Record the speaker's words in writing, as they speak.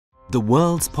The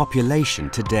world's population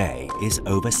today is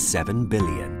over 7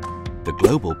 billion. The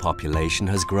global population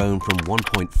has grown from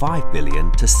 1.5 billion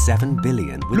to 7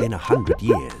 billion within 100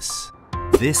 years.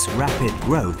 This rapid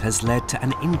growth has led to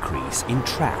an increase in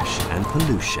trash and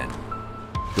pollution.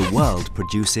 The world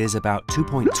produces about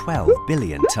 2.12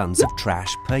 billion tons of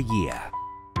trash per year.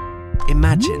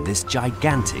 Imagine this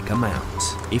gigantic amount.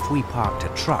 If we parked a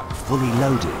truck fully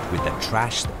loaded with the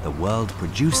trash that the world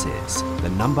produces, the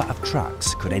number of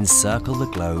trucks could encircle the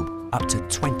globe up to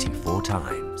 24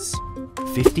 times.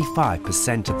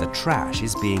 55% of the trash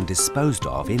is being disposed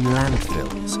of in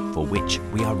landfills, for which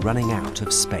we are running out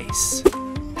of space.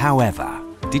 However,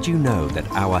 did you know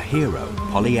that our hero,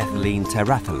 polyethylene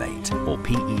terephthalate, or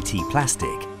PET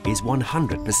plastic, is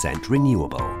 100%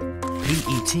 renewable?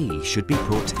 PET should be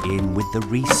put in with the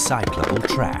recyclable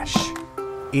trash.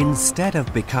 Instead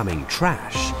of becoming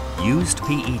trash, used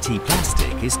PET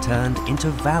plastic is turned into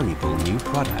valuable new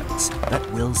products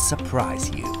that will surprise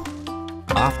you.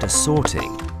 After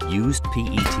sorting, used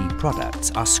PET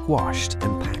products are squashed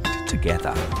and packed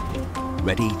together,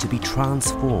 ready to be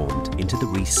transformed into the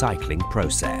recycling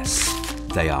process.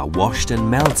 They are washed and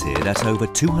melted at over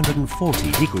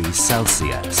 240 degrees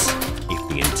Celsius, if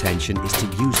the intention is to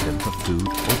use them for food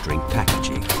or drink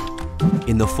packaging.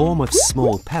 In the form of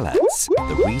small pellets,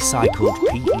 the recycled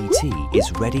PET is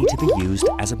ready to be used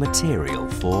as a material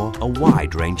for a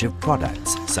wide range of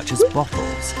products such as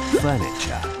bottles,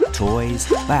 furniture, toys,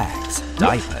 bags,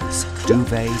 diapers,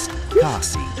 duvets, car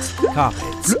seats,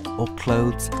 carpets, or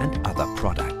clothes and other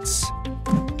products.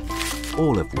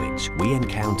 All of which we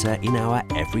encounter in our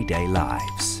everyday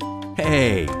lives.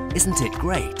 Hey, isn't it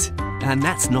great? And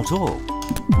that's not all.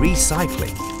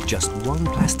 Recycling just one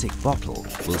plastic bottle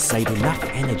will save enough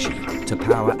energy to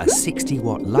power a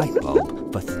 60-watt light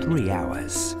bulb for 3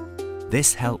 hours.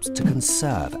 This helps to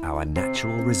conserve our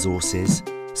natural resources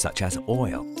such as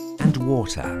oil and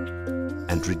water,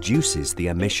 and reduces the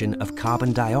emission of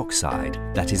carbon dioxide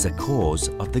that is a cause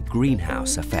of the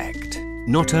greenhouse effect.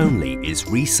 Not only is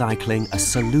recycling a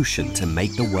solution to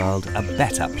make the world a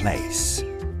better place,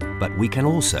 but we can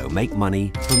also make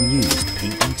money from used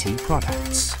PET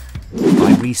products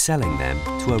by reselling them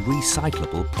to a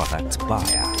recyclable product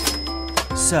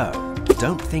buyer. So,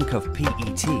 don't think of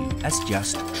PET as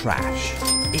just trash.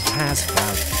 It has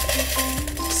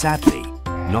value. Sadly,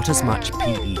 not as much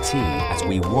PET as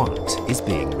we want is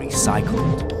being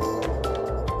recycled.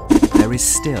 There is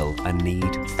still a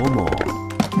need for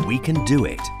more. We can do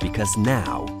it because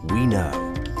now we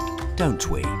know, don't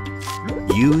we?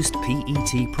 Used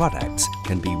PET products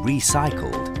can be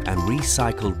recycled, and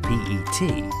recycled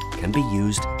PET can be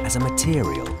used as a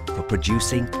material for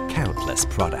producing countless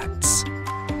products.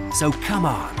 So come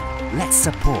on, let's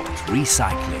support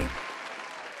recycling.